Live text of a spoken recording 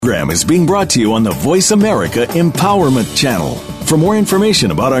Program is being brought to you on the Voice America Empowerment Channel. For more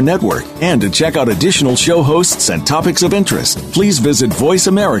information about our network and to check out additional show hosts and topics of interest, please visit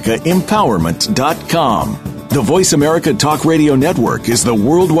voiceamericaempowerment.com. The Voice America Talk Radio Network is the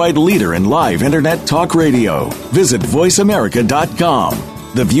worldwide leader in live Internet talk radio. Visit voiceamerica.com.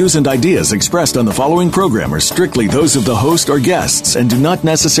 The views and ideas expressed on the following program are strictly those of the host or guests and do not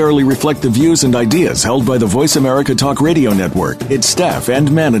necessarily reflect the views and ideas held by the Voice America Talk Radio Network, its staff,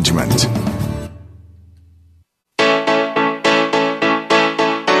 and management.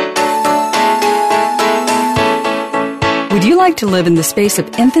 Would you like to live in the space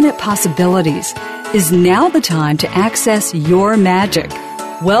of infinite possibilities? Is now the time to access your magic?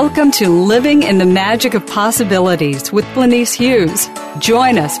 Welcome to Living in the Magic of Possibilities with Glenise Hughes.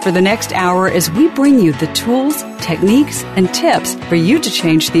 Join us for the next hour as we bring you the tools, techniques, and tips for you to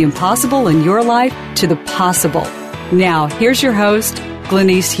change the impossible in your life to the possible. Now, here's your host,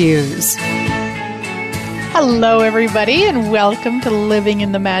 Glenise Hughes. Hello, everybody, and welcome to Living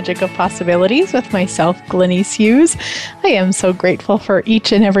in the Magic of Possibilities with myself, Glenise Hughes. I am so grateful for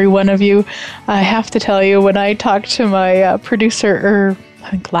each and every one of you. I have to tell you, when I talked to my producer, I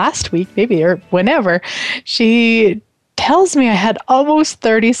think last week, maybe, or whenever, she tells me I had almost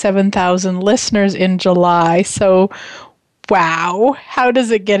 37,000 listeners in July. So, wow, how does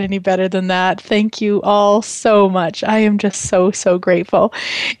it get any better than that? Thank you all so much. I am just so grateful.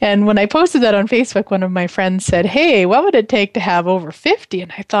 And when I posted that on Facebook, one of my friends said, "Hey, what would it take to have over 50?"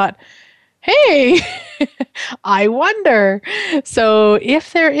 And I thought, hey, I wonder. So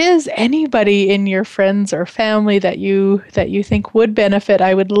if there is anybody in your friends or family that you think would benefit,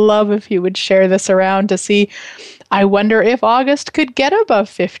 I would love if you would share this around to see. I wonder if August could get above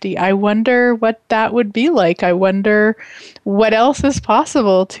 50. I wonder what that would be like. I wonder what else is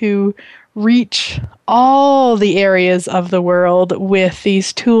possible to reach all the areas of the world with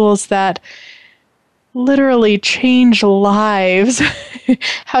these tools that literally change lives.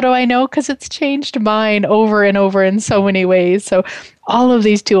 How do I know? Because it's changed mine over and over in so many ways. So all of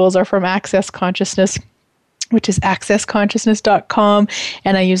these tools are from Access Consciousness, which is accessconsciousness.com.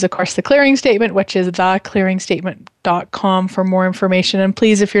 And I use, of course, the clearing statement, which is theclearingstatement.com for more information. And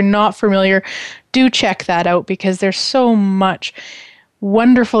please, if you're not familiar, do check that out because there's so much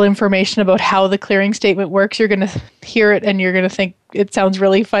wonderful information about how the clearing statement works. You're going to hear it and you're going to think it sounds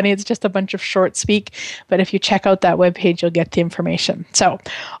really funny. It's just a bunch of short speak. But if you check out that webpage, you'll get the information. So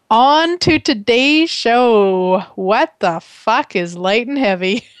on to today's show. What the fuck is light and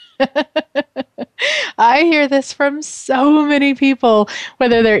heavy? I hear this from so many people,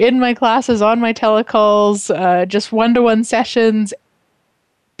 whether they're in my classes, on my telecalls, just one-to-one sessions,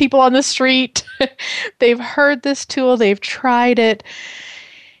 people on the street. They've heard this tool, they've tried it,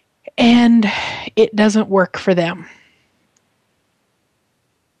 and it doesn't work for them.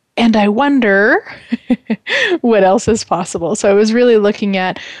 And I wonder what else is possible. So I was really looking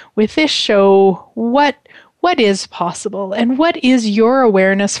at, with this show, what is possible and what is your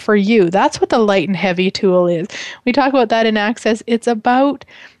awareness for you? That's what the light and heavy tool is. We talk about that in Access. It's about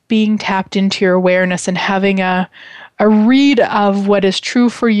being tapped into your awareness and having a read of what is true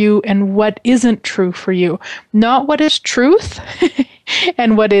for you and what isn't true for you. Not what is truth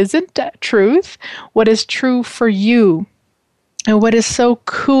and what isn't truth, what is true for you. And what is so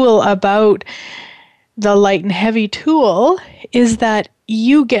cool about the light and heavy tool is that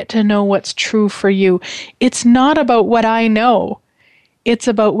you get to know what's true for you. It's not about what I know. It's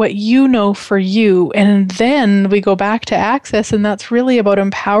about what you know for you. And then we go back to Access, and that's really about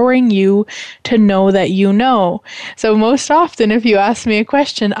empowering you to know that you know. So most often, if you ask me a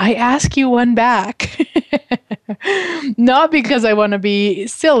question, I ask you one back. Not because I want to be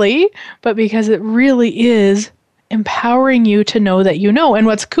silly, but because it really is empowering you to know that you know. And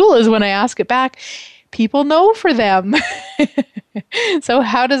what's cool is when I ask it back, people know for them. So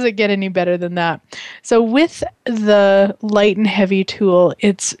how does it get any better than that? So with the light and heavy tool,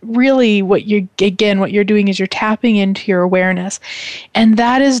 it's really what you're doing is you're tapping into your awareness. And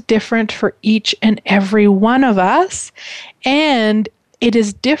that is different for each and every one of us. And it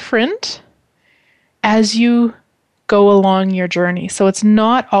is different as you go along your journey. So it's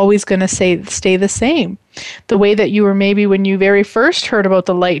not always going to stay the same. The way that you were maybe when you very first heard about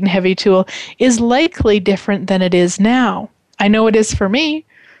the light and heavy tool is likely different than it is now. I know it is for me.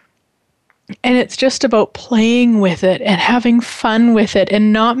 And it's just about playing with it and having fun with it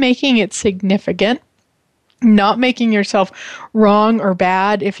and not making it significant, not making yourself wrong or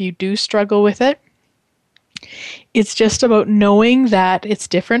bad if you do struggle with it. It's just about knowing that it's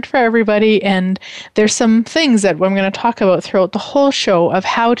different for everybody, and there's some things that I'm going to talk about throughout the whole show of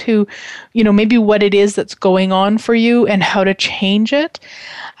how to, maybe what it is that's going on for you and how to change it.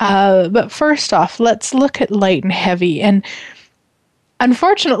 But first off, let's look at light and heavy. And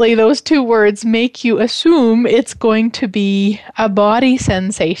unfortunately, those two words make you assume it's going to be a body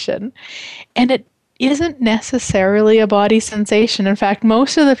sensation. And it isn't necessarily a body sensation. In fact,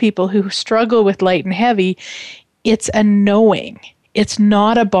 most of the people who struggle with light and heavy, it's a knowing. It's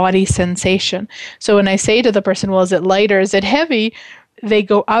not a body sensation. So when I say to the person, well, is it light or is it heavy? They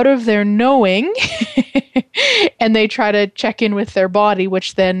go out of their knowing and they try to check in with their body,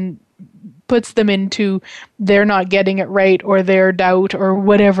 which then puts them into they're not getting it right or their doubt or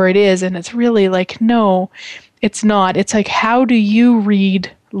whatever it is. And it's really like, no, it's not. It's like, how do you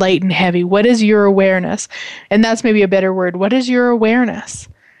read light and heavy? What is your awareness? And that's maybe a better word. What is your awareness?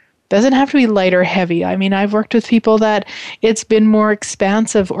 Doesn't have to be light or heavy. I mean, I've worked with people that it's been more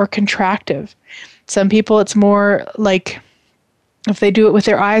expansive or contractive. Some people it's more like if they do it with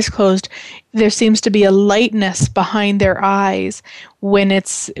their eyes closed, there seems to be a lightness behind their eyes when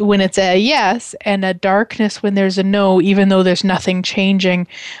it's a yes, and a darkness when there's a no, even though there's nothing changing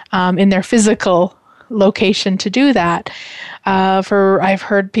in their physical location to do that. I've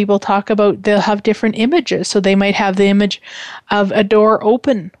heard people talk about they'll have different images. So they might have the image of a door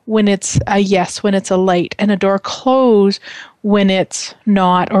open when it's a yes, when it's a light, and a door close when it's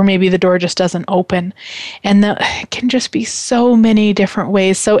not, or maybe the door just doesn't open. And that can just be so many different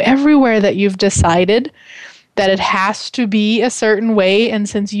ways. So everywhere that you've decided that it has to be a certain way, and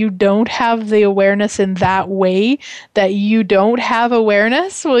since you don't have the awareness in that way, that you don't have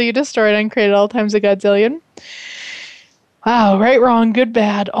awareness, will you destroy it and create it all times a godzillion? Wow, right, wrong, good,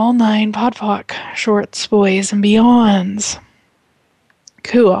 bad, all nine, pod, poc, shorts, boys, and beyonds.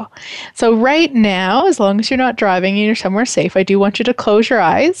 Cool. So right now, as long as you're not driving and you're somewhere safe, I do want you to close your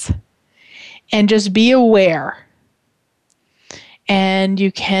eyes and just be aware. And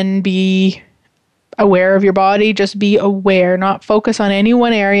you can be aware of your body, just be aware, not focus on any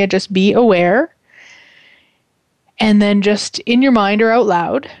one area, just be aware. And then just in your mind or out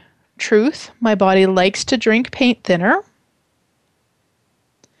loud, truth, my body likes to drink paint thinner.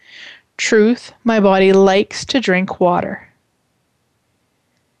 Truth, my body likes to drink water.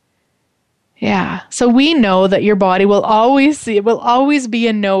 Yeah, so we know that your body will always be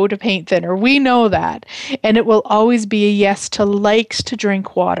a no to paint thinner. We know that. And it will always be a yes to likes to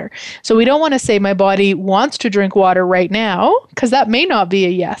drink water. So we don't want to say my body wants to drink water right now, because that may not be a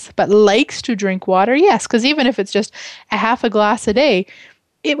yes, but likes to drink water, yes, because even if it's just a half a glass a day,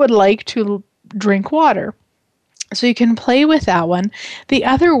 it would like to drink water. So you can play with that one. The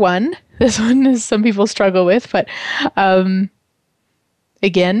other one, this one is some people struggle with, but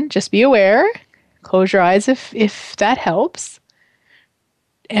again, just be aware. Close your eyes if that helps.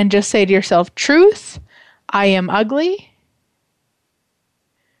 And just say to yourself, truth, I am ugly.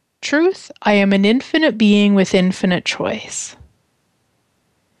 Truth, I am an infinite being with infinite choice.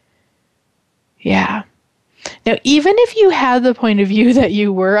 Yeah. Now, even if you had the point of view that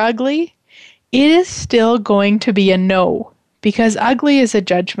you were ugly, it is still going to be a no, because ugly is a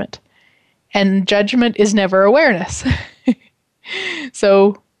judgment. And judgment is never awareness.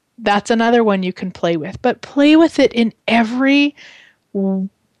 So that's another one you can play with. But play with it in every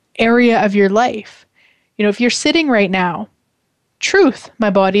area of your life. You know, if you're sitting right now, truth, my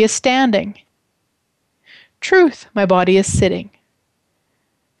body is standing. Truth, my body is sitting.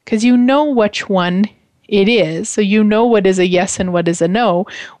 Because you know which one it is. So you know what is a yes and what is a no.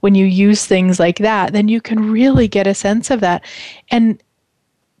 When you use things like that, then you can really get a sense of that and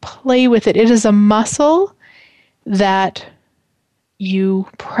play with it. It is a muscle that you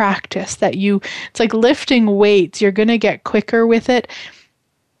practice, it's like lifting weights. You're going to get quicker with it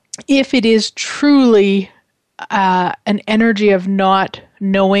if it is truly an energy of not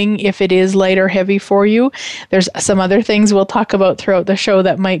knowing if it is light or heavy for you. There's some other things we'll talk about throughout the show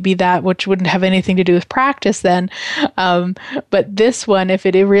that might be that, which wouldn't have anything to do with practice then. But this one, if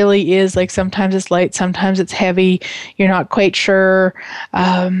it really is like sometimes it's light, sometimes it's heavy, you're not quite sure,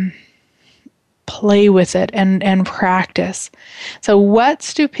 play with it and practice. So what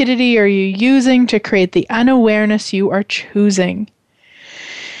stupidity are you using to create the unawareness you are choosing?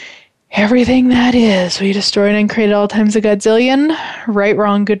 Everything that is. We destroyed and created all times a godzillion. Right,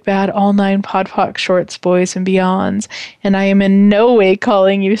 wrong, good, bad, all nine, pod, poc, shorts, boys, and beyonds. And I am in no way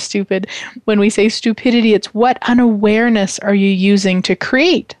calling you stupid. When we say stupidity, it's what unawareness are you using to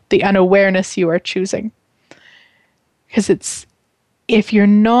create the unawareness you are choosing? Because if you're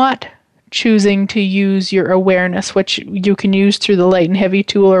not choosing to use your awareness, which you can use through the light and heavy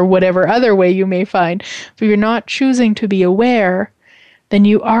tool or whatever other way you may find. If you're not choosing to be aware, then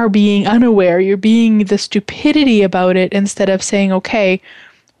you are being unaware. You're being the stupidity about it instead of saying, okay,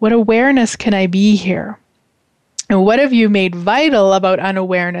 what awareness can I be here? And what have you made vital about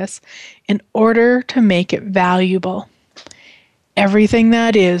unawareness in order to make it valuable? Everything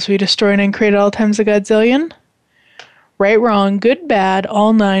that is, we destroy and uncreate all times a godzillion. Right, wrong, good, bad,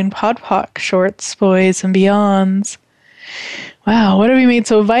 all nine, pod, poc, shorts, boys, and beyonds. Wow, what have you made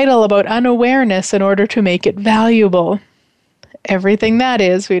so vital about unawareness in order to make it valuable? Everything that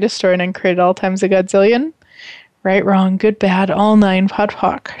is, we destroy and uncreate all times a godzillion. Right, wrong, good, bad, all nine, pod,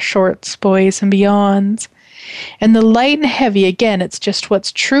 poc, shorts, boys, and beyonds. And the light and heavy, again, it's just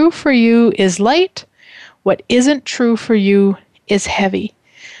what's true for you is light. What isn't true for you is heavy.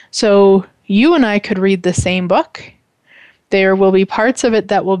 So you and I could read the same book. There will be parts of it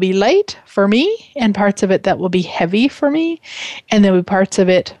that will be light for me and parts of it that will be heavy for me. And there will be parts of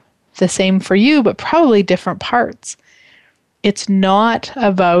it the same for you, but probably different parts. It's not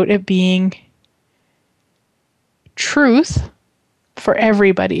about it being truth for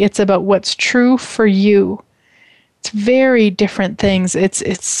everybody. It's about what's true for you. It's very different things. It's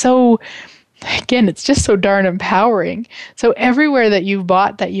so, again, it's just so darn empowering. So everywhere that you've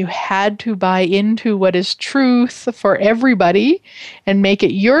bought that you had to buy into what is truth for everybody and make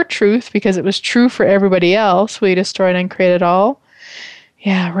it your truth because it was true for everybody else, we destroyed and created all.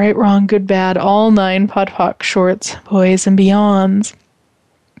 Yeah, right, wrong, good, bad, all nine, pod, poc, shorts, boys, and beyonds.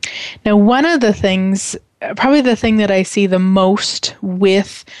 Now, one of the things, probably the thing that I see the most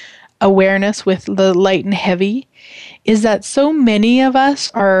with awareness, with the light and heavy, is that so many of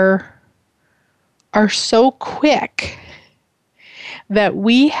us are so quick that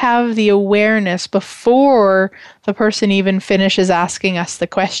we have the awareness before the person even finishes asking us the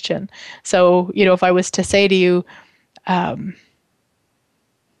question. So, if I was to say to you,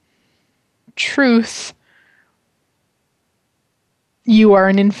 truth, you are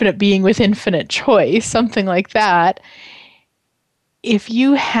an infinite being with infinite choice, something like that. If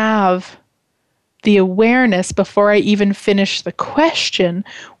you have the awareness before I even finish the question,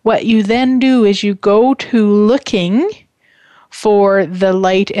 what you then do is you go to looking for the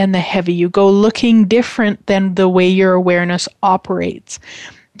light and the heavy. You go looking different than the way your awareness operates.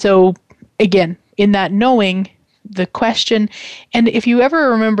 So again, in that knowing the question, and if you ever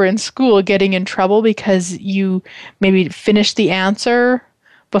remember in school getting in trouble because you maybe finished the answer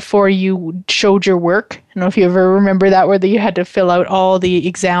before you showed your work. I don't know if you ever remember that, where you had to fill out all the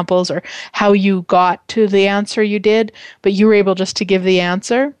examples or how you got to the answer you did, but you were able just to give the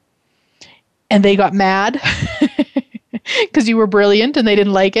answer. And they got mad because you were brilliant and they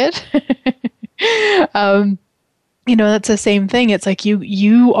didn't like it. That's the same thing. It's like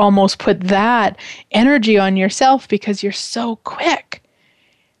you almost put that energy on yourself because you're so quick.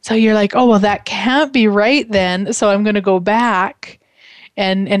 So you're like, oh, well, that can't be right then. So I'm going to go back.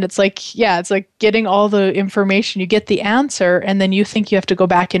 And it's like, yeah, it's like getting all the information. You get the answer, and then you think you have to go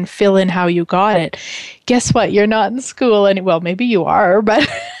back and fill in how you got it. Guess what? You're not in school. And well, maybe you are, but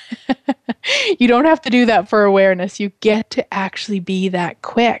you don't have to do that for awareness. You get to actually be that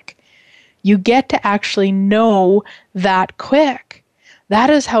quick. You get to actually know that quick. That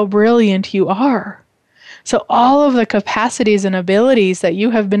is how brilliant you are. So all of the capacities and abilities that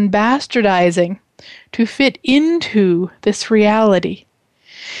you have been bastardizing to fit into this reality.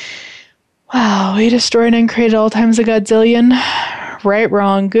 Wow, we destroyed and created all times a godzillion. Right,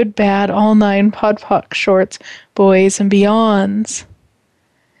 wrong, good, bad, all nine, pod, poc, shorts, boys, and beyonds.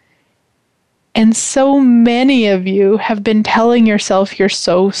 And so many of you have been telling yourself you're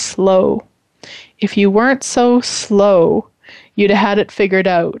so slow. If you weren't so slow, you'd have had it figured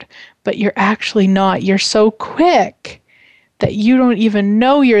out. But you're actually not. You're so quick that you don't even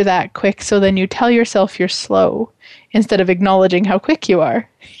know you're that quick. So then you tell yourself you're slow instead of acknowledging how quick you are.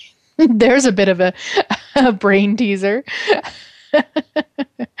 There's a bit of a brain teaser.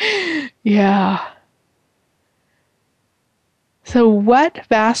 Yeah. So what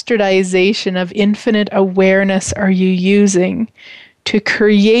bastardization of infinite awareness are you using to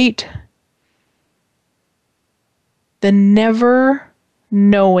create the never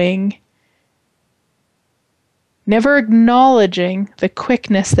knowing, never acknowledging the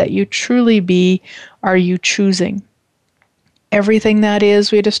quickness that you truly be, are you choosing? Everything that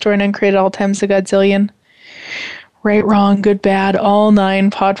is, we destroy and uncreate all times a godzillion. Right, wrong, good, bad, all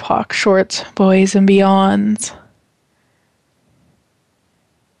nine, pod, poc, shorts, boys, and beyonds.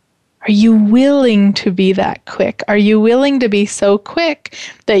 Are you willing to be that quick? Are you willing to be so quick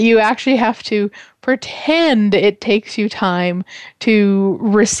that you actually have to pretend it takes you time to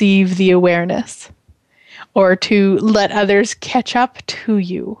receive the awareness or to let others catch up to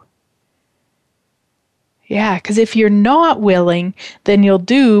you? Yeah, because if you're not willing, then you'll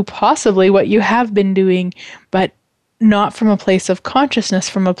do possibly what you have been doing, but not from a place of consciousness,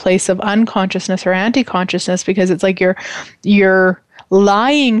 from a place of unconsciousness or anti-consciousness, because it's like you're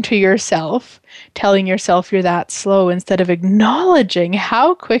lying to yourself, telling yourself you're that slow instead of acknowledging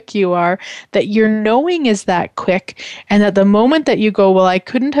how quick you are, that your knowing is that quick, and that the moment that you go, well, I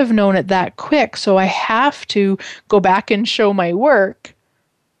couldn't have known it that quick, so I have to go back and show my work.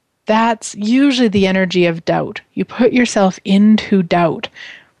 That's usually the energy of doubt. You put yourself into doubt.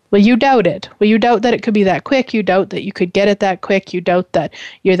 Well, you doubt it. Well, you doubt that it could be that quick. You doubt that you could get it that quick. You doubt that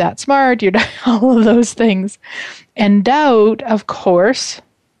you're that smart. You doubt all of those things. And doubt, of course,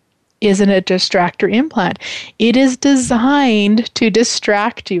 isn't a distractor implant. It is designed to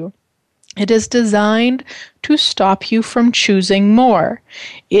distract you. It is designed to stop you from choosing more.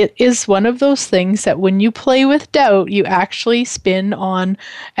 It is one of those things that when you play with doubt, you actually spin on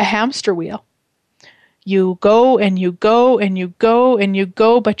a hamster wheel. You go and you go and you go and you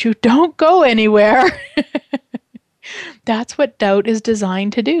go, but you don't go anywhere. That's what doubt is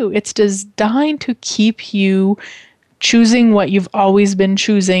designed to do. It's designed to keep you choosing what you've always been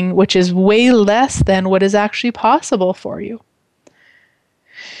choosing, which is way less than what is actually possible for you.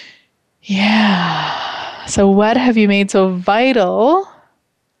 Yeah. So what have you made so vital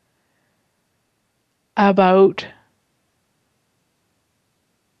about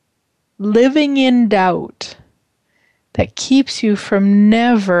living in doubt that keeps you from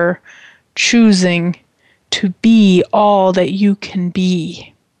never choosing to be all that you can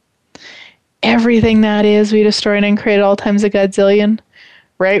be? Everything that is, we destroyed and created all times a godzillion.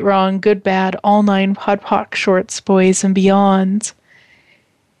 Right, wrong, good, bad, all nine, pod, poc, shorts, boys, and beyonds.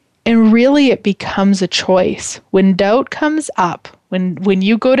 And really it becomes a choice. When doubt comes up, when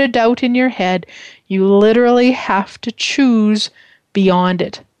you go to doubt in your head, you literally have to choose beyond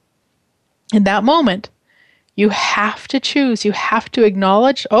it. In that moment, you have to choose. You have to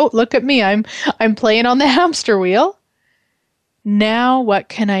acknowledge, oh, look at me. I'm playing on the hamster wheel. Now what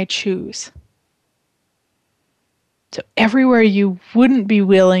can I choose? So everywhere you wouldn't be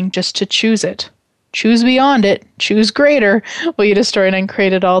willing just to choose it. Choose beyond it. Choose greater. Will you destroy and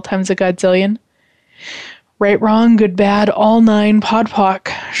uncreated all times a godzillion? Right, wrong, good, bad, all nine, pod, poc,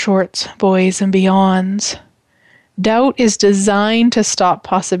 shorts, boys, and beyonds. Doubt is designed to stop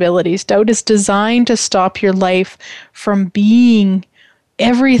possibilities. Doubt is designed to stop your life from being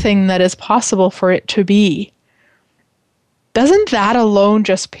everything that is possible for it to be. Doesn't that alone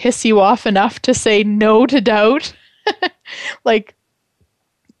just piss you off enough to say no to doubt? Like,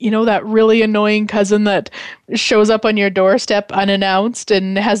 you know, that really annoying cousin that shows up on your doorstep unannounced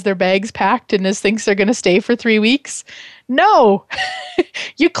and has their bags packed and thinks they're going to stay for 3 weeks? No,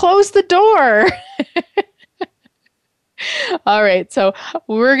 you close the door. All right, so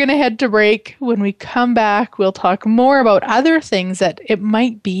we're going to head to break. When we come back, we'll talk more about other things that it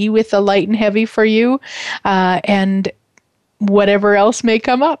might be with the light and heavy for you, and whatever else may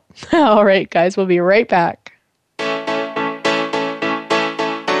come up. All right, guys, we'll be right back.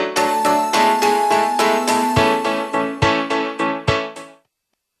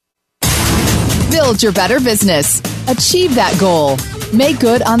 Build your better business. Achieve that goal. Make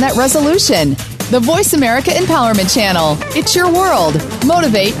good on that resolution. The Voice America Empowerment Channel. It's your world.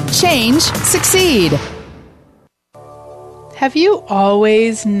 Motivate, change, succeed. Have you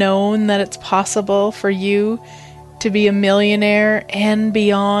always known that it's possible for you to be a millionaire and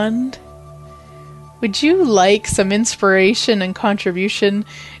beyond? Would you like some inspiration and contribution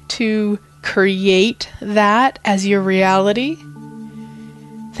to create that as your reality?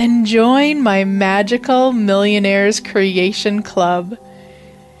 Then join my Magical Millionaires Creation Club.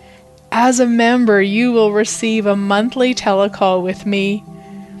 As a member, you will receive a monthly telecall with me.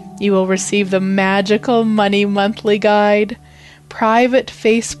 You will receive the Magical Money Monthly Guide, private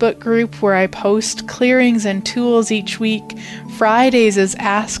Facebook group where I post clearings and tools each week. Fridays is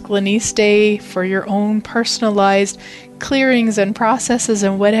Ask Lanice Day for your own personalized clearings and processes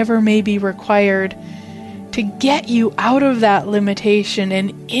and whatever may be required to get you out of that limitation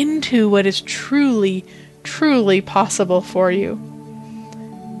and into what is truly, truly possible for you.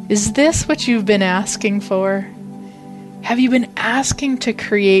 Is this what you've been asking for? Have you been asking to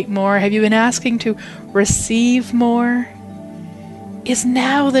create more? Have you been asking to receive more? Is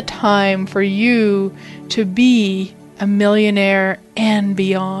now the time for you to be a millionaire and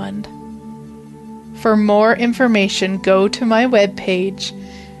beyond? For more information, go to my webpage,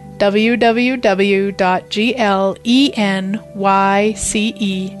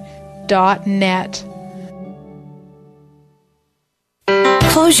 www.glenyce.net.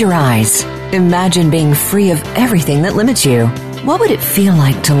 Close your eyes. Imagine being free of everything that limits you. What would it feel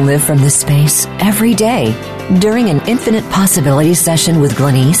like to live from this space every day? During an Infinite Possibilities session with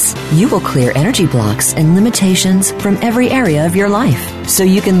Glenyce, you will clear energy blocks and limitations from every area of your life so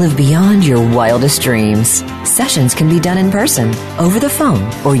you can live beyond your wildest dreams. Sessions can be done in person, over the phone,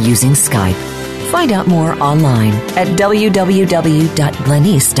 or using Skype. Find out more online at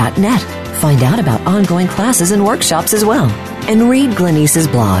www.glenyce.net. Find out about ongoing classes and workshops as well. And read Glenyce's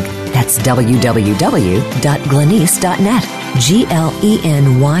blog. That's www.glenyce.net.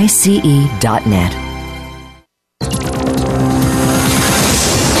 GLENYCE.net.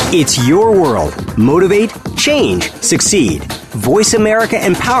 It's your world. Motivate, change, succeed.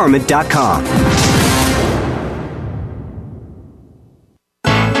 VoiceAmericaEmpowerment.com.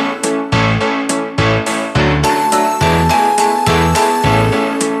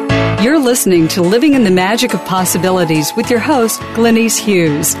 You're listening to Living in the Magic of Possibilities with your host, Glenyce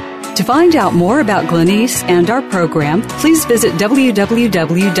Hughes. To find out more about Glenyce and our program, please visit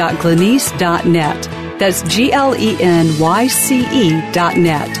www.glenyce.net. That's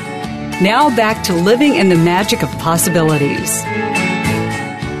GLENYCE.net. Now back to Living in the Magic of Possibilities.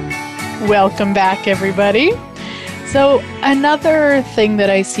 Welcome back, everybody. So another thing that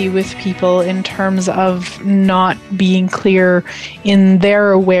I see with people in terms of not being clear in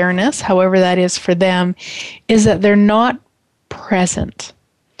their awareness, however that is for them, is that they're not present.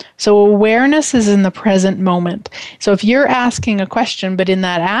 So awareness is in the present moment. So if you're asking a question, but in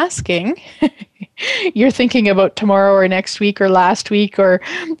that asking, you're thinking about tomorrow or next week or last week or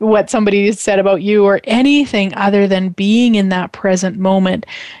what somebody said about you or anything other than being in that present moment,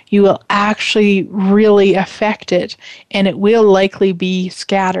 you will actually really affect it, and it will likely be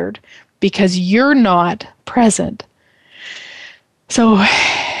scattered because you're not present. So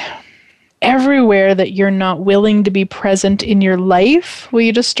everywhere that you're not willing to be present in your life, will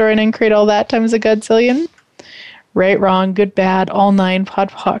you destroy and create all that times a godzillion? Right, wrong, good, bad, all nine, pod,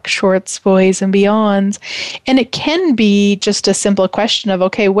 poc, shorts, boys, and beyonds. And it can be just a simple question of,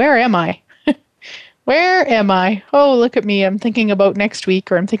 okay, where am I? Where am I? Oh, look at me. I'm thinking about next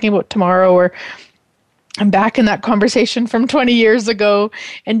week, or I'm thinking about tomorrow, or I'm back in that conversation from 20 years ago.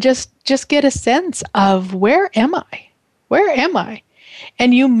 And just get a sense of, where am I? Where am I?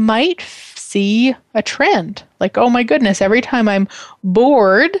 And you might see a trend. Like, oh my goodness, every time I'm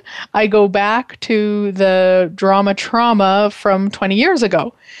bored, I go back to the drama trauma from 20 years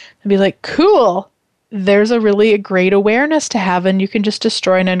ago. And be like, cool, there's a great awareness to have, and you can just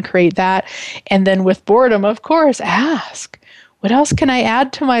destroy and uncreate that. And then with boredom, of course, ask, what else can I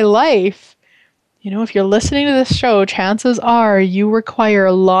add to my life? You know, if you're listening to this show, chances are you require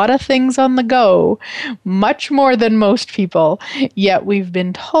a lot of things on the go, much more than most people. Yet we've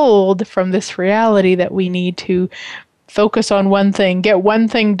been told from this reality that we need to focus on one thing, get one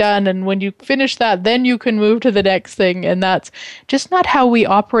thing done, and when you finish that, then you can move to the next thing. And that's just not how we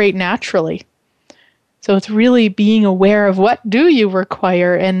operate naturally. So it's really being aware of what do you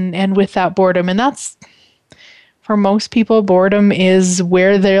require, and with that boredom. And that's, for most people, boredom is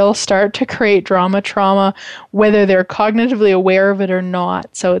where they'll start to create drama, trauma, whether they're cognitively aware of it or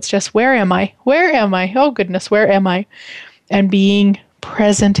not. So it's just, where am I? Where am I? Oh goodness, where am I? And being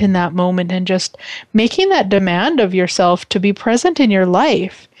present in that moment, and just making that demand of yourself to be present in your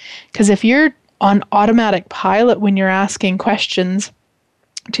life. Because if you're on automatic pilot when you're asking questions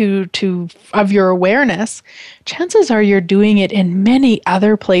of your awareness, chances are you're doing it in many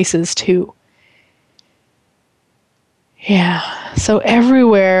other places too. Yeah, so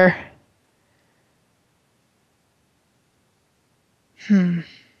everywhere.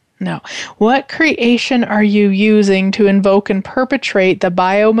 No. What creation are you using to invoke and perpetrate the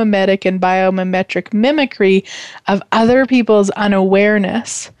biomimetic and biomimetric mimicry of other people's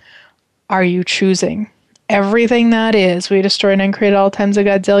unawareness are you choosing? Everything that is, we destroy and uncreate all times a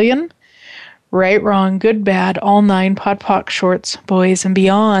godzillion. Right, wrong, good, bad, all nine, pod, poc, shorts, boys, and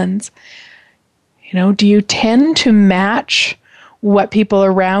beyonds. You know, do you tend to match what people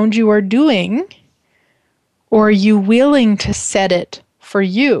around you are doing, or are you willing to set it for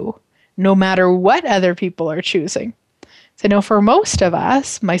you, no matter what other people are choosing? So, for most of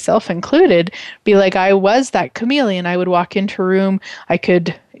us, myself included, be like, I was that chameleon. I would walk into a room, I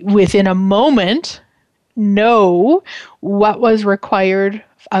could, within a moment, know what was required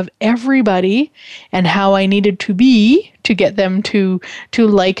of everybody and how I needed to be to get them to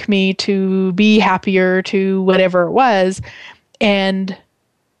like me, to be happier, to whatever it was. And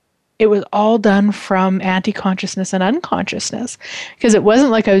It was all done from anti-consciousness and unconsciousness, because it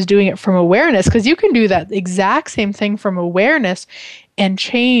wasn't like I was doing it from awareness, because you can do that exact same thing from awareness and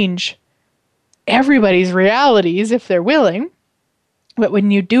change everybody's realities if they're willing. But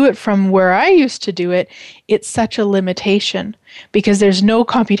when you do it from where I used to do it, it's such a limitation because there's no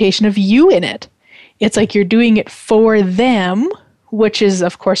computation of you in it. It's like you're doing it for them, which is,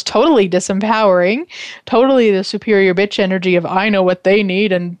 of course, totally disempowering, totally the superior bitch energy of I know what they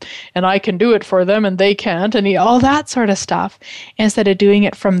need and I can do it for them and they can't, and all that sort of stuff, instead of doing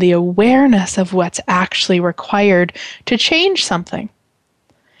it from the awareness of what's actually required to change something.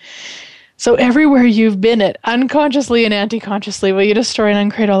 So everywhere you've been it, unconsciously and anti-consciously, will you destroy and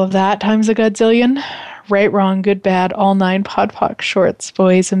uncreate all of that times a godzillion? Right, wrong, good, bad, all 9 podpoc, shorts,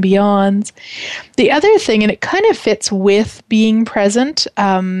 boys, and beyonds. The other thing, and it kind of fits with being present,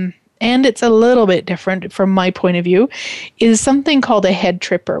 and it's a little bit different from my point of view, is something called a head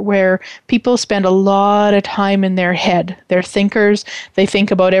tripper, where people spend a lot of time in their head. They're thinkers. They think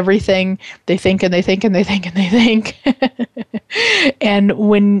about everything. They think and they think and they think and they think. And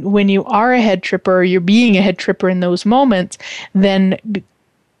when you are a head tripper, or you're being a head tripper in those moments, then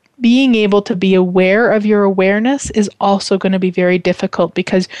being able to be aware of your awareness is also going to be very difficult,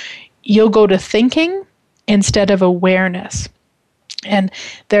 because you'll go to thinking instead of awareness. And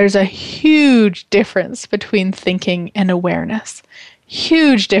there's a huge difference between thinking and awareness.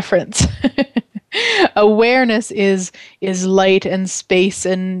 Huge difference. Awareness is light and space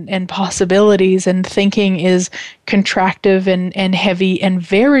and possibilities, and thinking is contractive and heavy and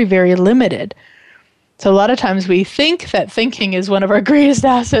very, very limited. So a lot of times we think that thinking is one of our greatest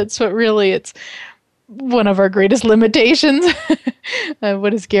assets, but really it's one of our greatest limitations.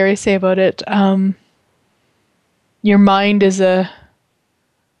 What does Gary say about it? Your mind is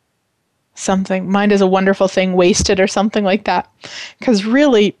mind is a wonderful thing wasted, or something like that. Because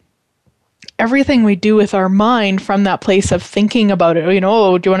really, everything we do with our mind from that place of thinking about it,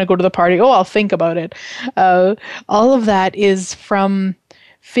 oh, do you want to go to the party? Oh, I'll think about it. All of that is from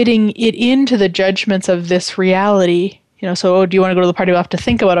fitting it into the judgments of this reality. So, do you want to go to the party? We'll have to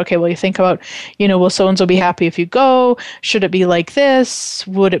think about, okay, well, you think about, will so-and-so be happy if you go? Should it be like this?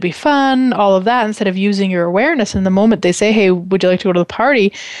 Would it be fun? All of that, instead of using your awareness in the moment they say, hey, would you like to go to the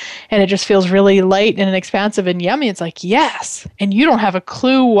party? And it just feels really light and expansive and yummy. It's like, yes. And you don't have a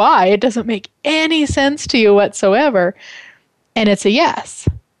clue why. It doesn't make any sense to you whatsoever. And it's a yes.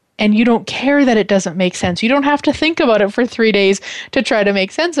 And you don't care that it doesn't make sense. You don't have to think about it for 3 days to try to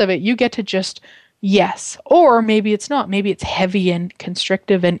make sense of it. You get to just yes. Or maybe it's not. Maybe it's heavy and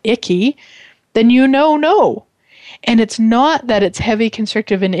constrictive and icky. Then no. And it's not that it's heavy,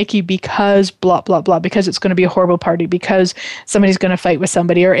 constrictive, and icky because blah, blah, blah, because it's going to be a horrible party, because somebody's going to fight with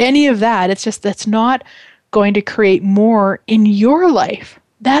somebody, or any of that. It's just that's not going to create more in your life.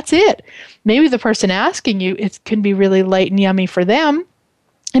 That's it. Maybe the person asking you, it can be really light and yummy for them,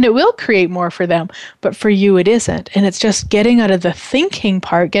 and it will create more for them, but for you it isn't. And it's just getting out of the thinking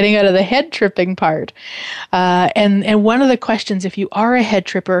part, getting out of the head tripping part. And one of the questions, if you are a head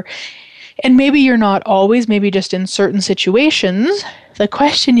tripper, and maybe you're not always, maybe just in certain situations, the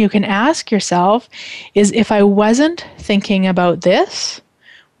question you can ask yourself is, if I wasn't thinking about this,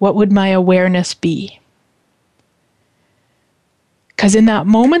 what would my awareness be? Because in that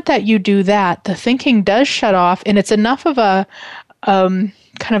moment that you do that, the thinking does shut off, and it's enough of a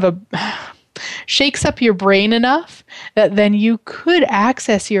shakes up your brain enough that then you could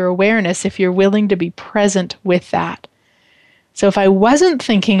access your awareness if you're willing to be present with that. So if I wasn't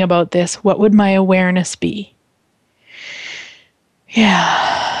thinking about this, what would my awareness be?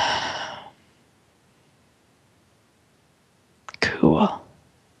 Yeah. Cool.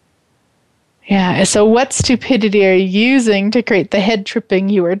 Yeah, so what stupidity are you using to create the head tripping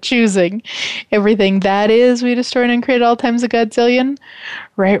you are choosing? Everything that is, we destroy and uncreate all times a godzillion.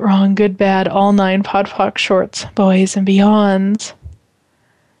 Right, wrong, good, bad, all 9 podpoc, shorts, boys, and beyonds.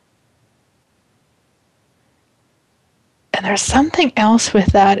 And there's something else with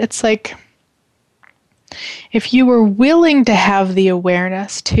that. It's like, if you were willing to have the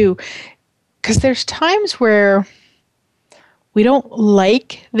awareness too, because there's times where we don't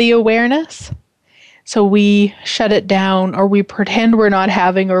like the awareness, so we shut it down, or we pretend we're not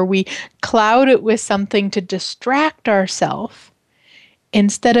having, or we cloud it with something to distract ourselves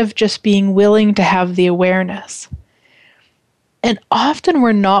instead of just being willing to have the awareness. And often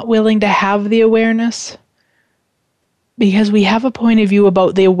we're not willing to have the awareness because we have a point of view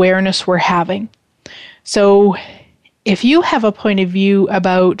about the awareness we're having. So if you have a point of view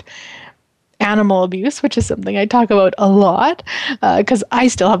about animal abuse, which is something I talk about a lot, because I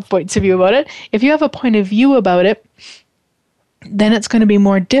still have points of view about it. If you have a point of view about it, then it's going to be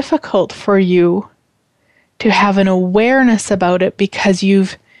more difficult for you to have an awareness about it, because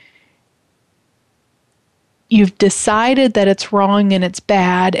you've decided that it's wrong and it's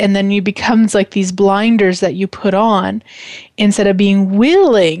bad, and then you becomes like these blinders that you put on instead of being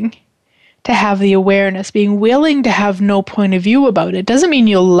willing to have the awareness, being willing to have no point of view about it. Doesn't mean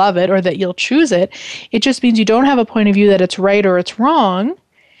you'll love it or that you'll choose it. It just means you don't have a point of view that it's right or it's wrong.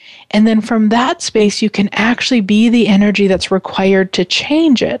 And then from that space, you can actually be the energy that's required to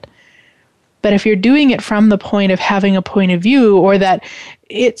change it. But if you're doing it from the point of having a point of view, or that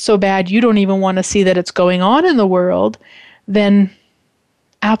it's so bad you don't even want to see that it's going on in the world, then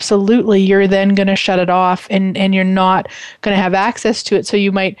absolutely you're then going to shut it off, and you're not going to have access to it. So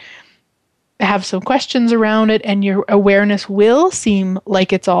you might have some questions around it, and your awareness will seem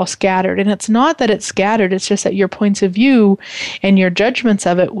like it's all scattered. And it's not that it's scattered, it's just that your points of view and your judgments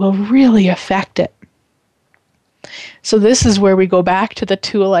of it will really affect it. So this is where we go back to the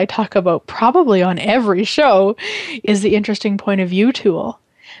tool I talk about probably on every show, is the interesting point of view tool.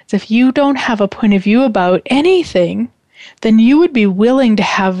 So if you don't have a point of view about anything, then you would be willing to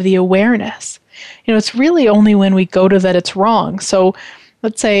have the awareness. It's really only when we go to that it's wrong. So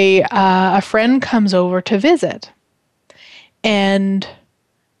let's say a friend comes over to visit, and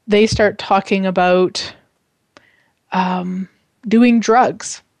they start talking about doing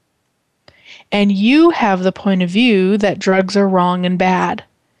drugs. And you have the point of view that drugs are wrong and bad.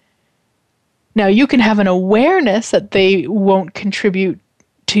 Now, you can have an awareness that they won't contribute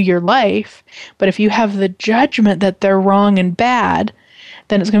to your life, but if you have the judgment that they're wrong and bad,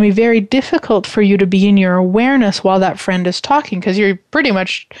 then it's going to be very difficult for you to be in your awareness while that friend is talking, because you're pretty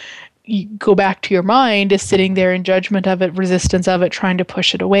much, you go back to your mind, is sitting there in judgment of it, resistance of it, trying to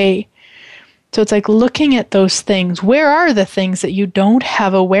push it away. So it's like looking at those things. Where are the things that you don't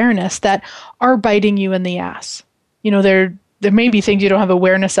have awareness that are biting you in the ass? There may be things you don't have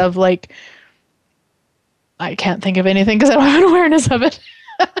awareness of, like, I can't think of anything because I don't have an awareness of it.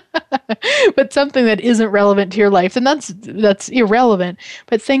 But something that isn't relevant to your life, then that's irrelevant.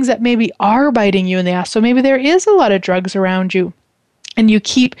 But things that maybe are biting you in the ass. So maybe there is a lot of drugs around you, and you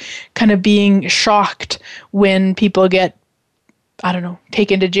keep kind of being shocked when people get,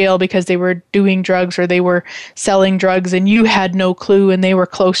 taken to jail because they were doing drugs or they were selling drugs and you had no clue and they were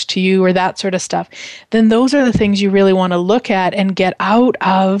close to you, or that sort of stuff. Then those are the things you really want to look at and get out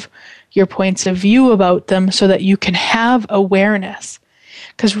of your points of view about them, so that you can have awareness.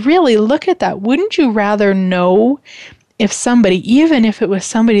 Because really, look at that. Wouldn't you rather know if somebody, even if it was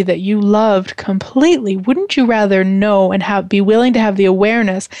somebody that you loved completely, wouldn't you rather know and be willing to have the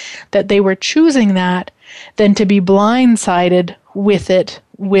awareness that they were choosing that than to be blindsided with it,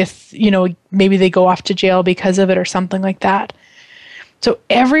 maybe they go off to jail because of it or something like that. So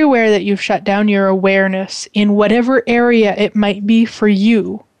everywhere that you've shut down your awareness, in whatever area it might be for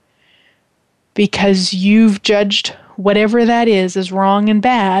you, because you've judged whatever that is as wrong and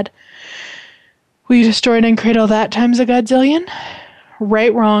bad, will you destroy and create all that times a godzillion?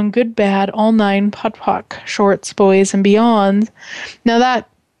 Right, wrong, good, bad, all nine, POC, shorts, boys, and beyond. Now that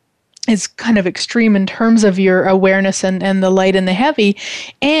is kind of extreme in terms of your awareness and the light and the heavy.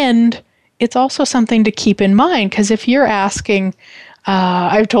 And it's also something to keep in mind, because if you're asking,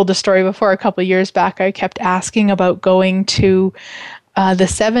 I've told the story before, a couple of years back, I kept asking about going to the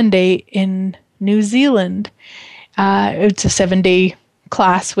 7-day in New Zealand. It's a 7-day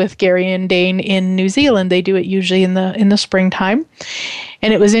class with Gary and Dane in New Zealand. They do it usually in the springtime.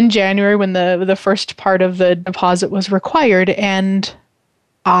 And it was in January when the first part of the deposit was required. And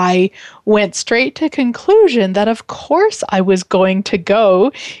I went straight to conclusion that of course I was going to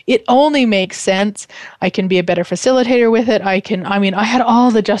go. It only makes sense. I can be a better facilitator with it. I had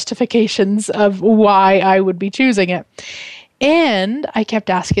all the justifications of why I would be choosing it. And I kept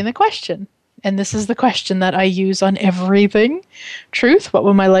asking the question. And this is the question that I use on everything. Truth, what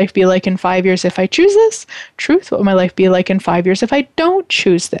will my life be like in 5 years if I choose this? Truth, what will my life be like in 5 years if I don't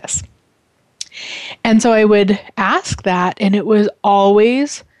choose this? And so I would ask that, and it was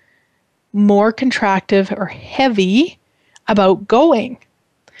always more contractive or heavy about going.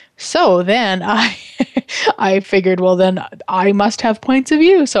 So then I figured, well, then I must have points of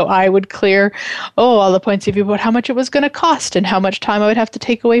view. So I would clear, all the points of view about how much it was going to cost and how much time I would have to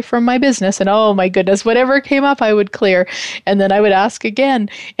take away from my business. And oh my goodness, whatever came up, I would clear. And then I would ask again.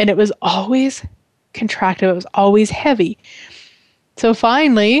 And it was always contractive. It was always heavy. So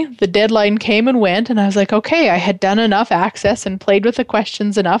finally, the deadline came and went, and I was like, okay, I had done enough access and played with the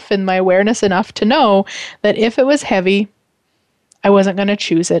questions enough and my awareness enough to know that if it was heavy, I wasn't going to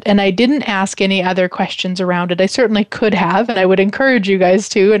choose it. And I didn't ask any other questions around it. I certainly could have, and I would encourage you guys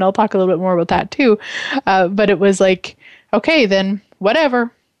to, and I'll talk a little bit more about that too. But it was like, okay, then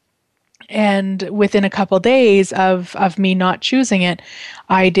whatever. And within a couple days of me not choosing it,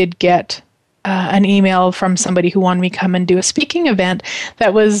 I did get an email from somebody who wanted me to come and do a speaking event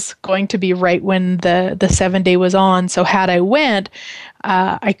that was going to be right when the 7-day was on. So had I went,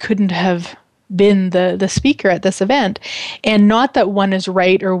 I couldn't have been the speaker at this event. And not that one is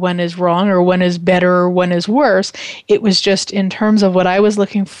right or one is wrong or one is better or one is worse. It was just in terms of what I was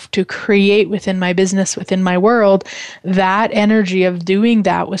looking to create within my business, within my world, that energy of doing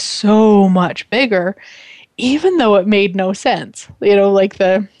that was so much bigger, even though it made no sense.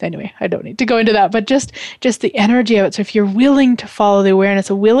 Anyway, I don't need to go into that, but just the energy of it. So if you're willing to follow the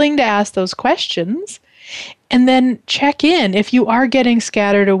awareness, willing to ask those questions, and then check in. If you are getting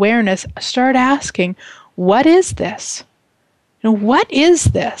scattered awareness, start asking, what is this? What is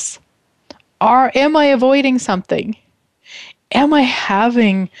this? Am I avoiding something? Am I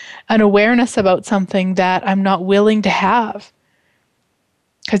having an awareness about something that I'm not willing to have?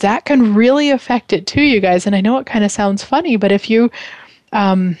 Because that can really affect it too, you guys. And I know it kind of sounds funny, but if you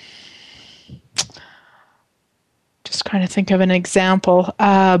just trying to think of an example.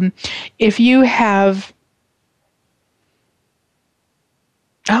 If you have,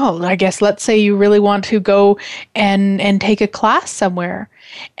 I guess let's say you really want to go and take a class somewhere,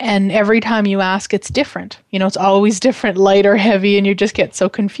 and every time you ask, it's different. It's always different, light or heavy, and you just get so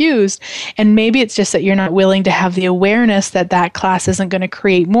confused. And maybe it's just that you're not willing to have the awareness that that class isn't going to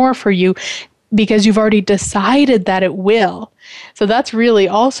create more for you because you've already decided that it will. So that's really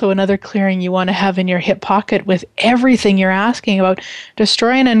also another clearing you want to have in your hip pocket with everything you're asking about.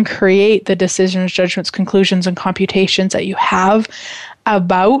 Destroy and uncreate the decisions, judgments, conclusions, and computations that you have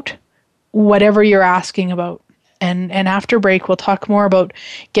about whatever you're asking about. And after break, we'll talk more about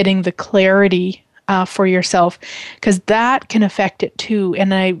getting the clarity for yourself, because that can affect it too.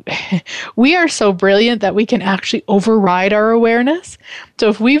 And we are so brilliant that we can actually override our awareness. So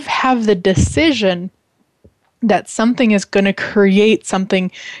if we have the decision that something is going to create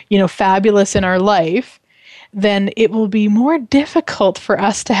something, fabulous in our life, then it will be more difficult for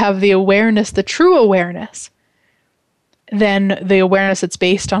us to have the awareness, the true awareness, than the awareness that's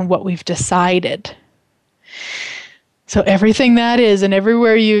based on what we've decided. So everything that is, and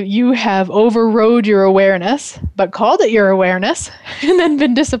everywhere you have overrode your awareness, but called it your awareness, and then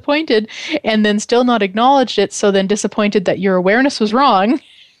been disappointed, and then still not acknowledged it, so then disappointed that your awareness was wrong.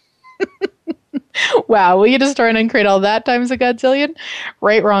 Wow, will you destroy and uncreate all that times a godzillion?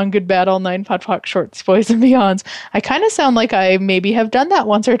 Right, wrong, good, bad, all 9, pod, poc, shorts, boys, and beyonds. I kind of sound like I maybe have done that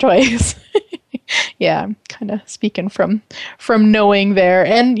once or twice. Yeah, I'm kind of speaking from knowing there.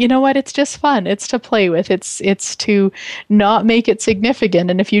 And you know what? It's just fun. It's to play with. It's to not make it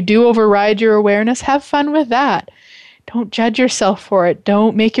significant. And if you do override your awareness, have fun with that. Don't judge yourself for it.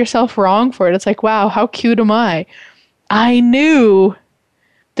 Don't make yourself wrong for it. It's like, wow, how cute am I? I knew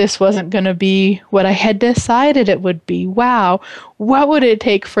this wasn't going to be what I had decided it would be. Wow, what would it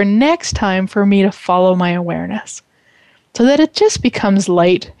take for next time for me to follow my awareness? So that it just becomes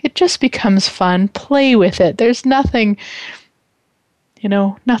light. It just becomes fun. Play with it. There's nothing,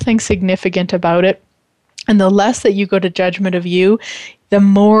 nothing significant about it. And the less that you go to judgment of you, the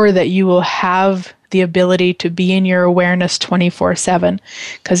more that you will have the ability to be in your awareness 24/7.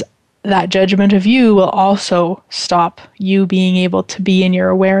 Because that judgment of you will also stop you being able to be in your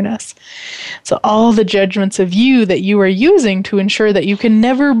awareness. So all the judgments of you that you are using to ensure that you can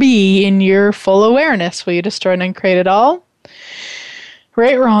never be in your full awareness, will you destroy and uncreate it all?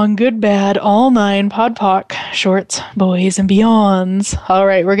 Right, wrong, good, bad, all 9, pod, poc, shorts, boys, and beyonds. All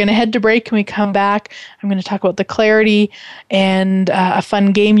right, we're going to head to break. When we come back, I'm going to talk about the clarity and a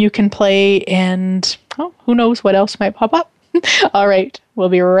fun game you can play, and who knows what else might pop up. All right, we'll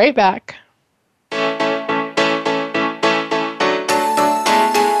be right back.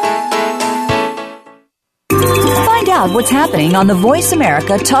 Find out what's happening on the Voice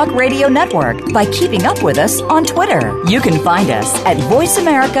America Talk Radio Network by keeping up with us on Twitter. You can find us at Voice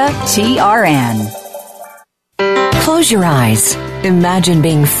America TRN. Close your eyes. Imagine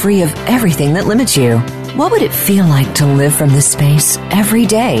being free of everything that limits you. What would it feel like to live from this space every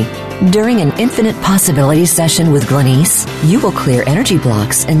day? During an Infinite Possibilities session with Glenyce, you will clear energy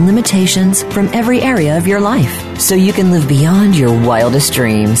blocks and limitations from every area of your life so you can live beyond your wildest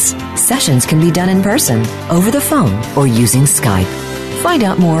dreams. Sessions can be done in person, over the phone, or using Skype. Find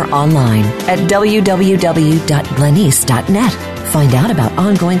out more online at www.glenyce.net. Find out about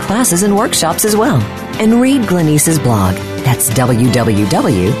ongoing classes and workshops as well. And read Glenyce's blog. That's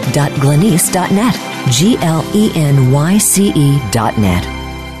www.glenyce.net. GLENYCE.net.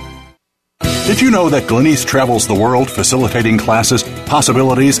 Did you know that Glenyce travels the world facilitating classes,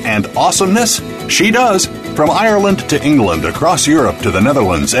 possibilities, and awesomeness? She does. From Ireland to England, across Europe to the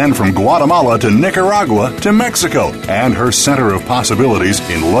Netherlands, and from Guatemala to Nicaragua to Mexico, and her Center of Possibilities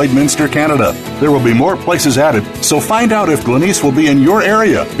in Lloydminster, Canada. There will be more places added, so find out if Glenyce will be in your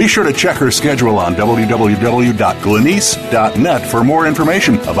area. Be sure to check her schedule on www.glenyce.net for more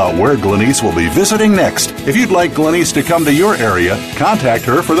information about where Glenyce will be visiting next. If you'd like Glenyce to come to your area, contact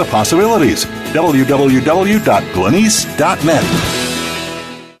her for the possibilities. www.glenyce.net.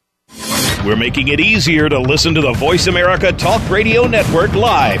 We're making it easier to listen to the Voice America Talk Radio Network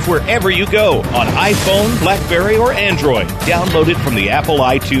live wherever you go on iPhone, BlackBerry, or Android. Download it from the Apple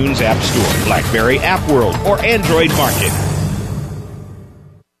iTunes App Store, BlackBerry App World, or Android Market.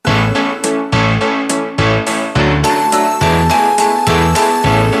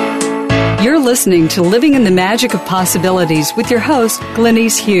 You're listening to Living in the Magic of Possibilities with your host,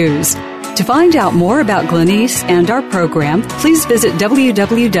 Glenyce Hughes. To find out more about Glenyce and our program, please visit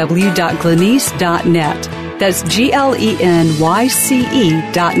www.glenyce.net. That's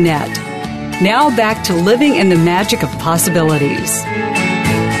GLENYCE.net. Now back to Living in the Magic of Possibilities.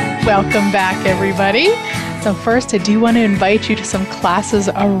 Welcome back, everybody. So first, I do want to invite you to some classes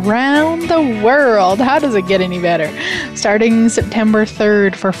around the world. How does it get any better? Starting September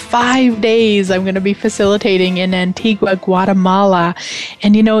 3rd for 5 days, I'm going to be facilitating in Antigua, Guatemala.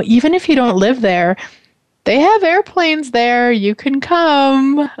 And, you know, even if you don't live there, they have airplanes there. You can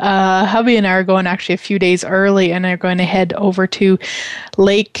come. Hubby and I are going actually a few days early, and are going to head over to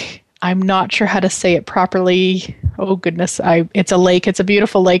Lake. I'm not sure how to say it properly. Oh, goodness. It's a lake. It's a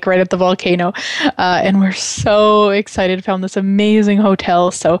beautiful lake right at the volcano. And we're so excited. Found this amazing hotel.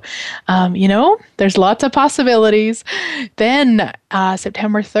 So, you know, there's lots of possibilities. Then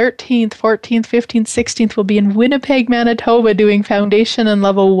September 13th, 14th, 15th, 16th, we'll be in Winnipeg, Manitoba doing Foundation and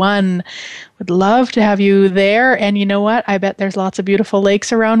Level 1. Would love to have you there. And you know what? I bet there's lots of beautiful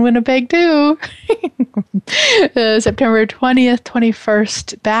lakes around Winnipeg too. September 20th,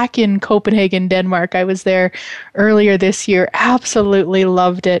 21st, back in Copenhagen, Denmark. I was there earlier this year. Absolutely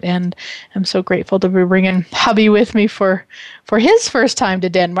loved it. And I'm so grateful to be bringing hubby with me for his first time to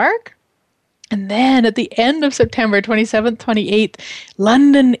Denmark. And then at the end of September, 27th, 28th,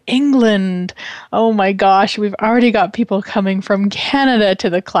 London, England. Oh my gosh, we've already got people coming from Canada to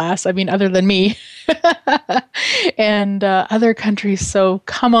the class. I mean, other than me. And other countries. So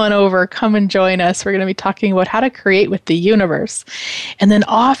come on over, come and join us. We're going to be talking about how to create with the universe. And then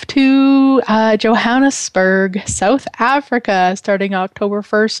off to Johannesburg, South Africa, starting October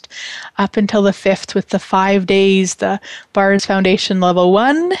 1st up until the 5th with the 5 days, the Bars Foundation Level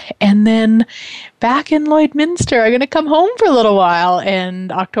 1. And then back in Lloydminster, I'm going to come home for a little while,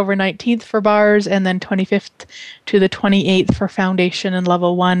 and October 19th for Bars, and then 25th to the 28th for Foundation and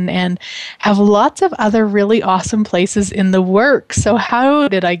Level 1, and have lots of other really awesome places in the works. So how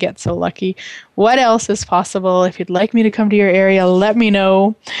did I get so lucky? What else is possible? If you'd like me to come to your area, let me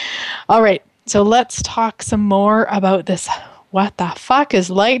know. All right, so let's talk some more about this. What the fuck is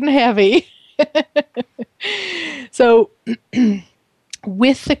light and heavy? So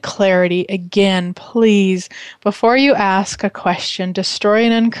with the clarity, again, please, before you ask a question, destroy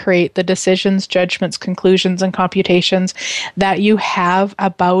and uncreate the decisions, judgments, conclusions, and computations that you have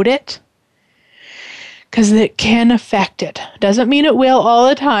about it, because it can affect it. Doesn't mean it will all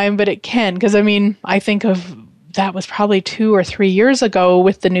the time, but it can. Because, I mean, I think of that was probably 2 or 3 years ago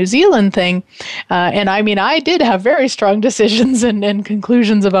with the New Zealand thing. And I mean, I did have very strong decisions and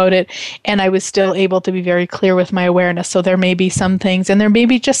conclusions about it. And I was still able to be very clear with my awareness. So there may be some things, and there may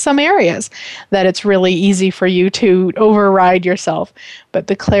be just some areas that it's really easy for you to override yourself. But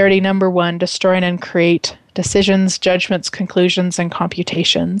the clarity, number one, destroy and uncreate decisions, judgments, conclusions, and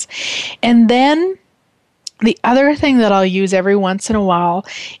computations. And then the other thing that I'll use every once in a while,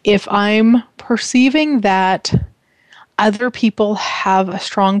 if I'm perceiving that other people have a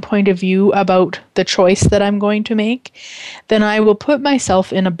strong point of view about the choice that I'm going to make, then I will put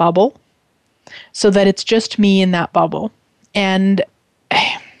myself in a bubble so that it's just me in that bubble. And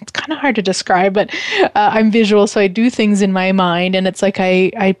it's kind of hard to describe, but I'm visual, so I do things in my mind, and it's like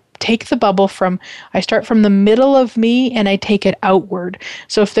I take the bubble I start from the middle of me and I take it outward.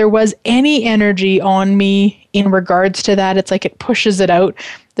 So if there was any energy on me in regards to that, it's like it pushes it out.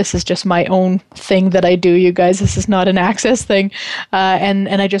 This is just my own thing that I do, you guys. This is not an access thing. And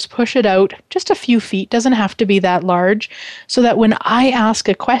I just push it out just a few feet. Doesn't have to be that large. So that when I ask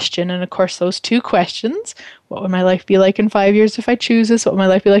a question, and of course those two questions, what would my life be like in 5 years if I choose this? What would my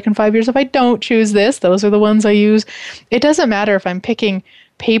life be like in 5 years if I don't choose this? Those are the ones I use. It doesn't matter if I'm picking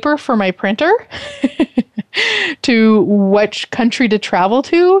paper for my printer, to which country to travel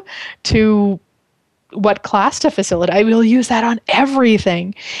to what class to facilitate. I will use that on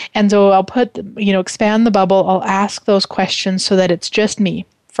everything. And so I'll expand the bubble. I'll ask those questions so that it's just me.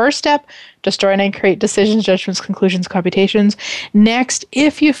 First step, destroy and create decisions, judgments, conclusions, computations. Next,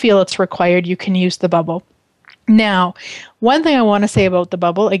 if you feel it's required, you can use the bubble. Now, one thing I want to say about the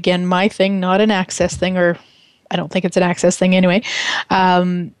bubble, again, my thing, not an Access thing, or I don't think it's an Access thing anyway,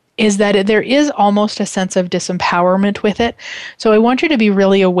 is that there is almost a sense of disempowerment with it. So I want you to be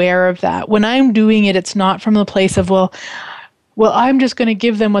really aware of that. When I'm doing it, it's not from the place of, well, I'm just going to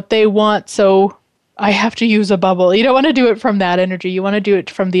give them what they want, so I have to use a bubble. You don't want to do it from that energy. You want to do it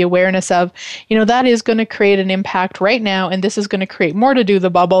from the awareness of, that is going to create an impact right now, and this is going to create more to do the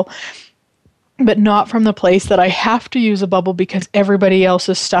bubble, but not from the place that I have to use a bubble because everybody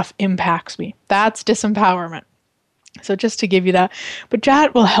else's stuff impacts me. That's disempowerment. So just to give you that. But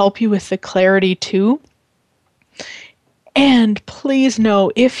that will help you with the clarity too. And please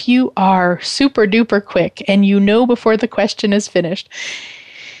know, if you are super duper quick and you know before the question is finished,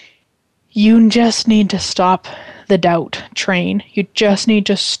 you just need to stop the doubt train. You just need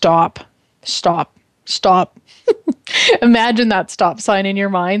to stop. Imagine that stop sign in your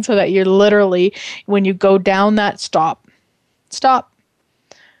mind so that you're literally, when you go down that stop.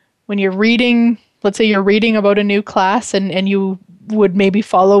 When you're reading, let's say you're reading about a new class and you would maybe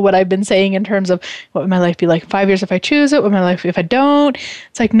follow what I've been saying in terms of what would my life be like in 5 years if I choose it, what would my life be if I don't.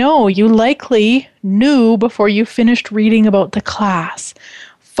 It's like, no, you likely knew before you finished reading about the class.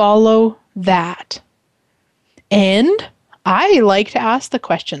 Follow that. And I like to ask the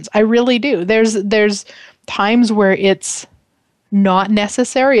questions. I really do. There's times where it's not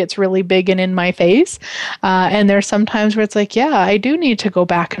necessary. It's really big and in my face. And there's some times where it's like, yeah, I do need to go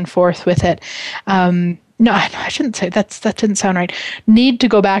back and forth with it. No, I shouldn't say that didn't sound right. Need to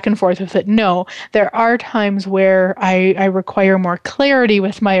go back and forth with it. No, there are times where I require more clarity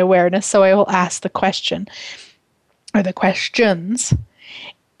with my awareness. So I will ask the question or the questions.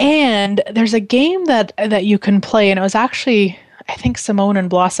 And there's a game that you can play. And it was actually, I think Simone and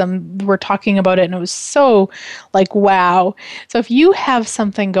Blossom were talking about it, and it was so like, wow. So if you have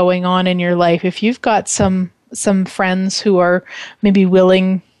something going on in your life, if you've got some friends who are maybe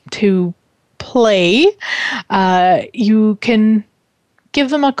willing to play, you can give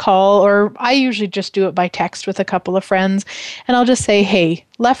them a call, or I usually just do it by text with a couple of friends, and I'll just say, hey,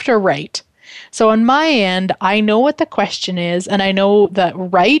 left or right? So on my end, I know what the question is, and I know that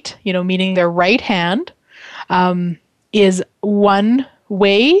right, meaning their right hand, is one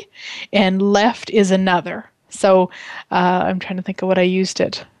way and left is another. So I'm trying to think of what I used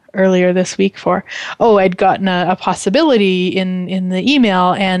it earlier this week for. Oh, I'd gotten a possibility in the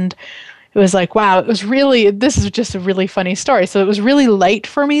email, and it was like, wow, this is just a really funny story. So it was really light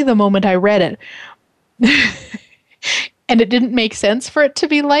for me the moment I read it. And it didn't make sense for it to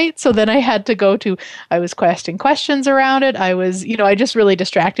be light. So then I had to I was asking questions around it. I was, I just really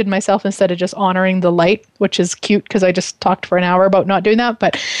distracted myself instead of just honoring the light, which is cute because I just talked for an hour about not doing that.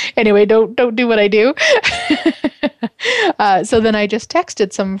 But anyway, don't do what I do. So then I just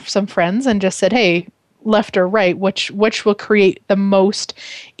texted some friends and just said, hey, left or right, which will create the most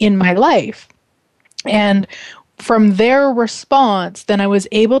in my life? And from their response, then I was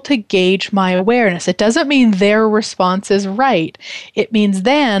able to gauge my awareness. It doesn't mean their response is right. It means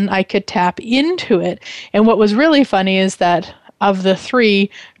then I could tap into it. And what was really funny is that of the three,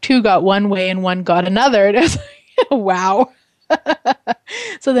 two got one way and one got another. And it was like, wow.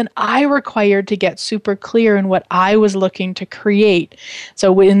 So then I required to get super clear in what I was looking to create.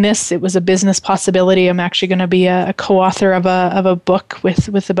 So in this, it was a business possibility. I'm actually going to be a co-author of a book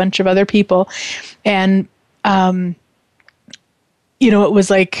with a bunch of other people. And it was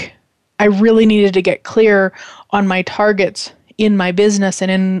like I really needed to get clear on my targets in my business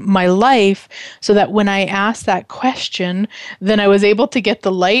and in my life so that when I asked that question, then I was able to get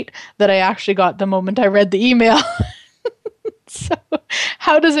the light that I actually got the moment I read the email. So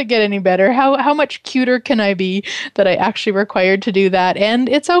how does it get any better? How much cuter can I be that I actually required to do that? And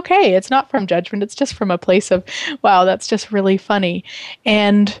it's okay. It's not from judgment. It's just from a place of, wow, that's just really funny.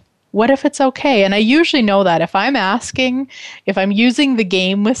 And what if it's okay? And I usually know that if I'm using the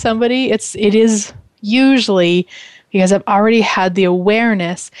game with somebody, it is usually because I've already had the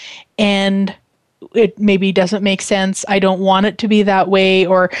awareness and it maybe doesn't make sense. I don't want it to be that way.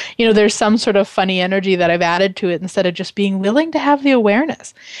 Or, there's some sort of funny energy that I've added to it instead of just being willing to have the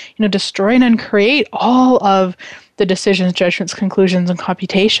awareness, destroy and uncreate all of the decisions, judgments, conclusions, and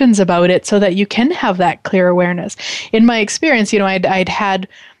computations about it so that you can have that clear awareness. In my experience, I'd had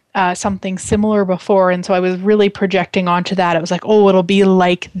something similar before, and so I was really projecting onto that. It was like, oh, it'll be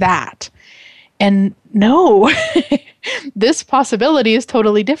like that. And no, this possibility is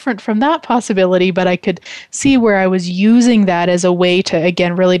totally different from that possibility, but I could see where I was using that as a way to,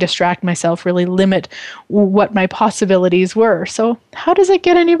 again, really distract myself, really limit what my possibilities were. So how does it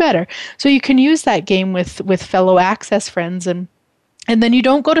get any better? So you can use that game with fellow Access friends, and then you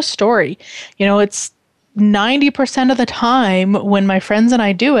don't go to story. It's 90% of the time when my friends and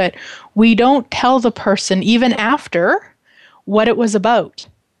I do it, we don't tell the person even after what it was about,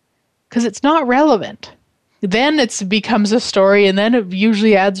 because it's not relevant. Then it becomes a story, and then it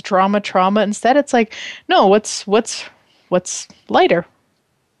usually adds trauma. Instead, it's like, no, what's lighter,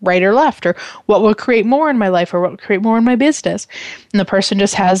 right or left, or what will create more in my life, or what will create more in my business? And the person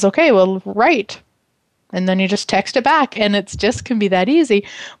just has, okay, well, right. And then you just text it back, and it's just can be that easy.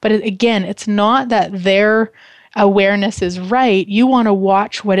 But again, it's not that their awareness is right. You want to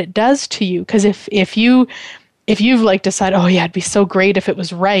watch what it does to you, because if you've like decided, oh yeah, it'd be so great if it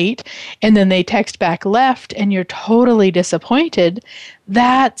was right, and then they text back left and you're totally disappointed,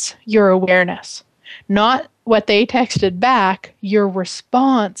 that's your awareness. Not what they texted back, your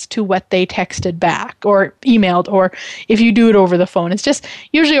response to what they texted back or emailed, or if you do it over the phone. It's just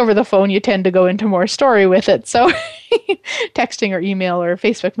usually over the phone you tend to go into more story with it. So texting or email or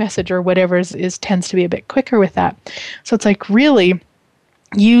Facebook message or whatever is tends to be a bit quicker with that. So it's like really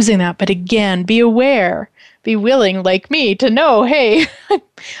using that. But again, be aware. Be willing, like me, to know, hey,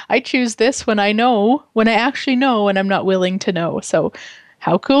 I choose this when I actually know, and I'm not willing to know. So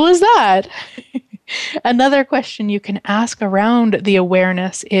how cool is that? Another question you can ask around the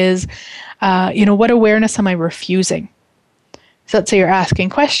awareness is, what awareness am I refusing? So let's say you're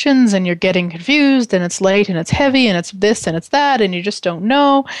asking questions and you're getting confused, and it's late and it's heavy and it's this and it's that, and you just don't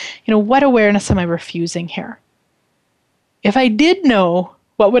know. What awareness am I refusing here? If I did know,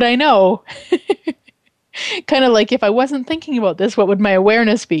 what would I know? Kind of like if I wasn't thinking about this, what would my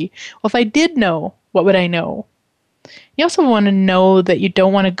awareness be? Well, if I did know, what would I know? You also want to know that you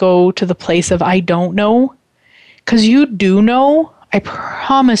don't want to go to the place of I don't know, because you do know. I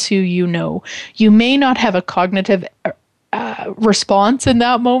promise you know. You may not have a cognitive response in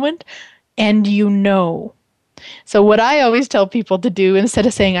that moment, and you know. So what I always tell people to do, instead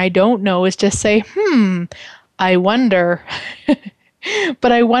of saying I don't know, is just say, I wonder.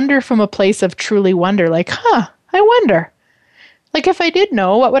 But I wonder from a place of truly wonder, like, I wonder. Like if I did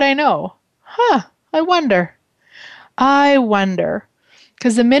know, what would I know? I wonder. I wonder.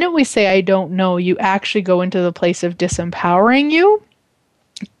 Because the minute we say I don't know, you actually go into the place of disempowering you.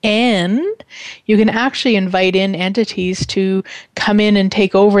 And you can actually invite in entities to come in and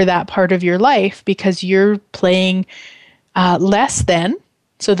take over that part of your life, because you're playing less than.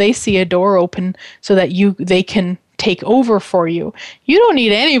 So they see a door open so that they can take over for you. You don't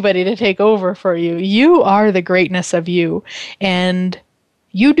need anybody to take over for you. You are the greatness of you. And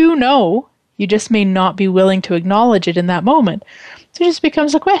you do know, you just may not be willing to acknowledge it in that moment. So it just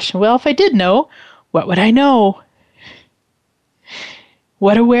becomes a question. Well, if I did know, what would I know?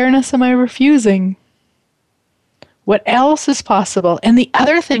 What awareness am I refusing? What else is possible? And the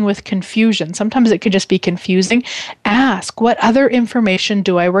other thing with confusion, sometimes it could just be confusing. Ask, what other information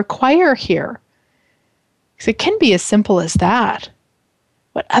do I require here? Because it can be as simple as that.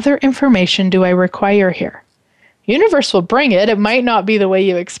 What other information do I require here? Universe will bring it. It might not be the way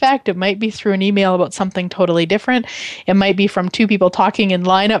you expect. It might be through an email about something totally different. It might be from two people talking in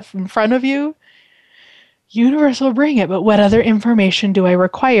line up in front of you. Universe will bring it, but what other information do I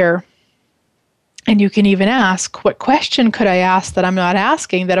require? And you can even ask, what question could I ask that I'm not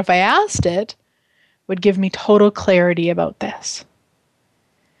asking, that if I asked it, would give me total clarity about this?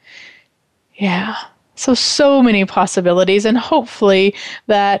 Yeah. So many possibilities, and hopefully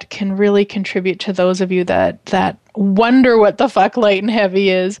that can really contribute to those of you that wonder what the fuck light and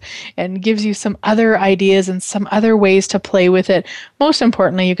heavy is, and gives you some other ideas and some other ways to play with it. Most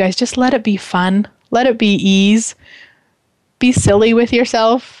importantly, you guys, just let it be fun. Let it be ease. Be silly with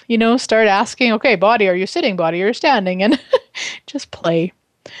yourself. Start asking, okay, body, are you sitting? Body, are you standing? And just play.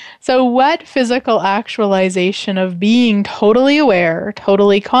 So what physical actualization of being totally aware,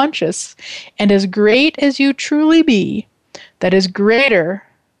 totally conscious, and as great as you truly be, that is greater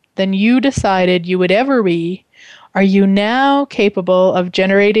than you decided you would ever be, are you now capable of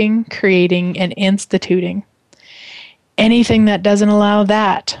generating, creating, and instituting? Anything that doesn't allow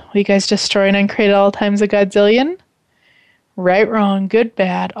that, will you guys destroy and uncreate at all times a godzillion? Right, wrong, good,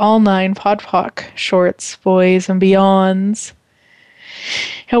 bad, all nine, pod, poc, shorts, boys, and beyonds.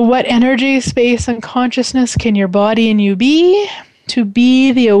 And what energy, space, and consciousness can your body and you be to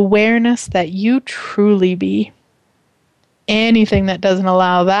be the awareness that you truly be? anything that doesn't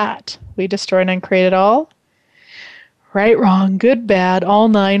allow that. We destroy and uncreate it all. Right, wrong, good, bad, all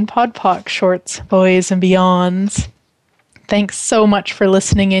 9 podpoc shorts, boys and beyonds. Thanks so much for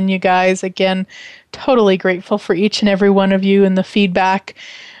listening in, you guys. Again, totally grateful for each and every one of you and the feedback.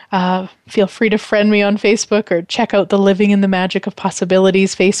 Feel free to friend me on Facebook or check out the Living in the Magic of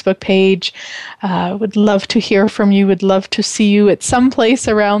Possibilities Facebook page. Would love to hear from you. Would love to see you at some place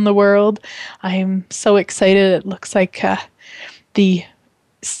around the world. I'm so excited. It looks like the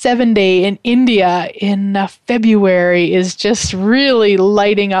 7-day in India in February is just really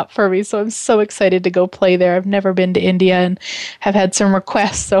lighting up for me. So I'm so excited to go play there. I've never been to India and have had some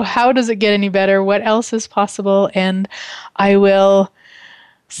requests. So how does it get any better? What else is possible? And I will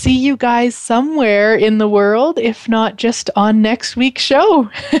see you guys somewhere in the world, if not just on next week's show.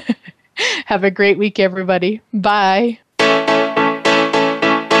 Have a great week, everybody. Bye.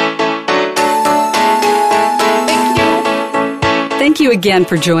 Thank you again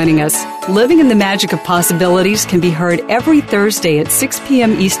for joining us. Living in the Magic of Possibilities can be heard every Thursday at 6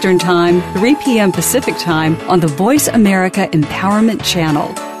 p.m. Eastern Time, 3 p.m. Pacific Time on the Voice America Empowerment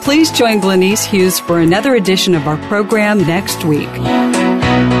Channel. Please join Glenyce Hughes for another edition of our program next week.